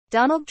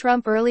Donald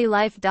Trump. Early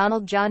life.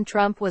 Donald John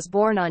Trump was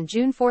born on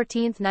June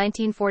 14,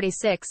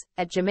 1946,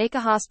 at Jamaica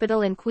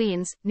Hospital in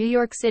Queens, New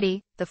York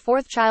City, the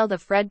fourth child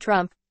of Fred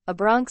Trump, a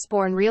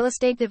Bronx-born real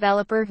estate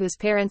developer whose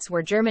parents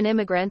were German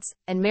immigrants,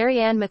 and Mary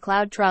Ann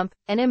MacLeod Trump,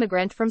 an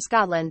immigrant from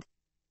Scotland.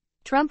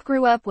 Trump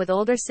grew up with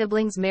older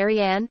siblings Mary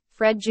Ann,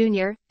 Fred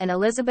Jr., and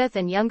Elizabeth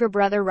and younger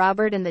brother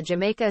Robert in the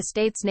Jamaica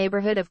Estates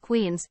neighborhood of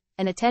Queens,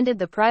 and attended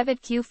the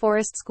private Kew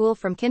Forest School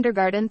from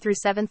kindergarten through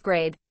 7th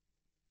grade.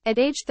 At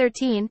age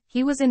 13,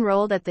 he was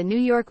enrolled at the New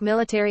York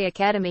Military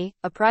Academy,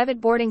 a private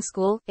boarding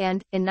school,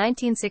 and, in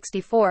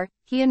 1964,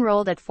 he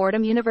enrolled at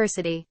Fordham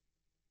University.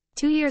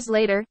 2 years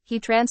later, he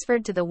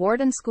transferred to the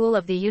Wharton School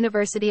of the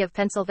University of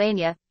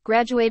Pennsylvania,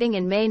 graduating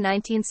in May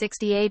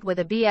 1968 with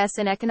a B.S.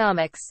 in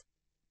economics.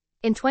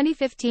 In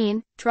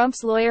 2015,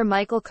 Trump's lawyer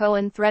Michael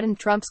Cohen threatened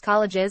Trump's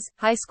colleges,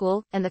 high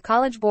school, and the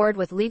College Board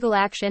with legal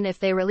action if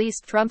they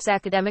released Trump's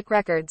academic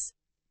records.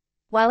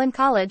 While in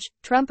college,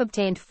 Trump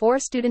obtained 4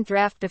 student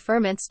draft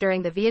deferments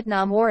during the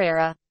Vietnam War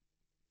era.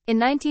 In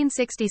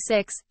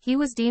 1966, he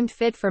was deemed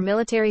fit for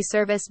military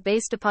service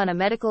based upon a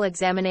medical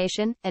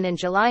examination, and in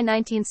July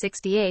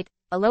 1968,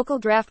 a local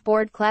draft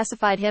board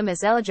classified him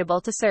as eligible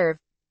to serve.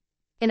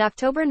 In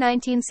October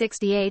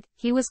 1968,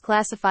 he was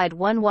classified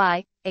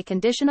 1Y, a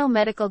conditional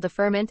medical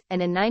deferment,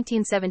 and in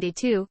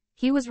 1972,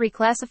 he was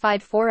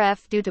reclassified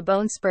 4F due to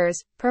bone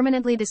spurs,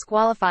 permanently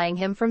disqualifying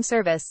him from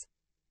service.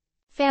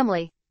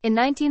 Family. In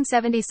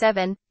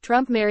 1977,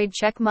 Trump married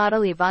Czech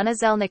model Ivana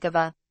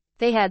Zelníková.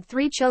 They had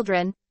 3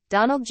 children,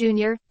 Donald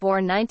Jr.,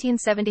 born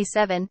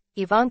 1977,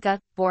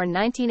 Ivanka, born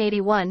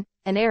 1981,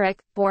 and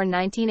Eric, born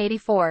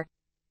 1984.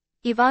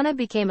 Ivana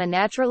became a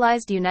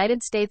naturalized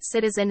United States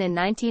citizen in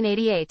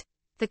 1988.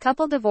 The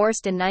couple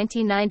divorced in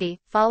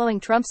 1990, following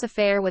Trump's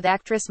affair with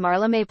actress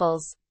Marla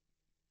Maples.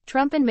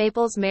 Trump and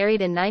Maples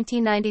married in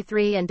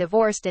 1993 and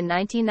divorced in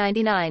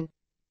 1999.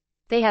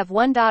 They have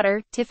one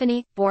daughter,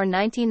 Tiffany, born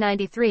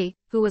 1993,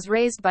 who was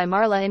raised by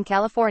Marla in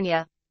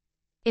California.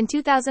 In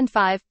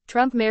 2005,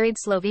 Trump married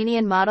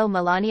Slovenian model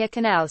Melania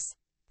Knauss.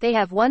 They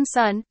have one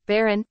son,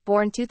 Baron,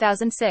 born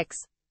 2006.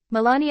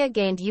 Melania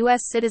gained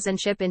U.S.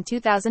 citizenship in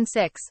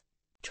 2006.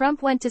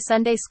 Trump went to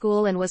Sunday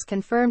school and was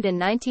confirmed in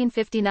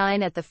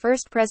 1959 at the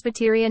First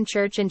Presbyterian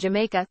Church in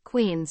Jamaica,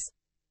 Queens.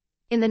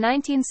 In the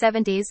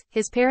 1970s,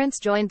 his parents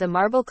joined the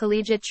Marble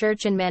Collegiate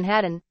Church in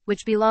Manhattan,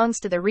 which belongs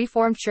to the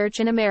Reformed Church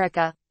in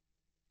America.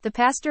 The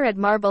pastor at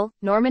Marble,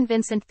 Norman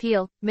Vincent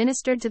Peale,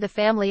 ministered to the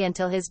family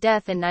until his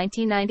death in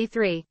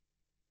 1993.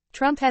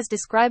 Trump has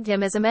described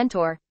him as a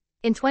mentor.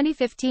 In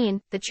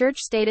 2015, the church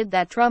stated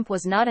that Trump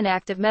was not an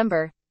active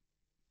member.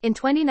 In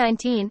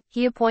 2019,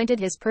 he appointed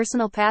his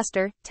personal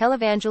pastor,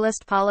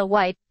 televangelist Paula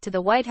White, to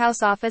the White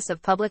House Office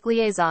of Public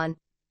Liaison.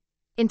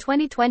 In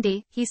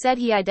 2020, he said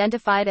he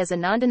identified as a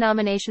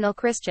non-denominational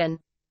Christian.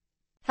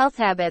 Health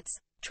habits.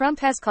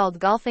 Trump has called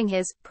golfing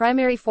his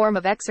primary form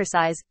of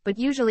exercise, but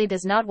usually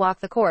does not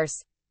walk the course.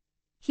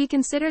 He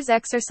considers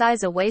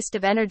exercise a waste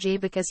of energy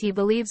because he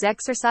believes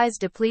exercise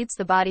depletes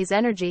the body's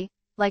energy,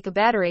 like a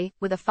battery,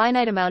 with a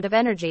finite amount of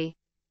energy.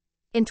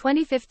 In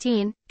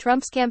 2015,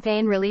 Trump's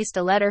campaign released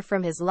a letter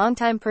from his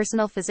longtime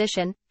personal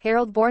physician,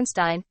 Harold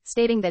Bornstein,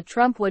 stating that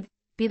Trump would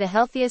be the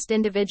healthiest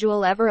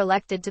individual ever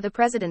elected to the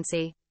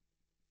presidency.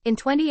 In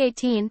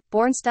 2018,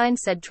 Bornstein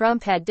said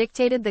Trump had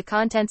dictated the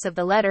contents of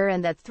the letter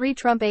and that 3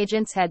 Trump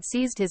agents had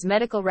seized his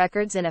medical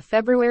records in a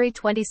February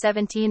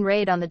 2017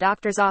 raid on the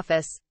doctor's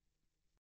office.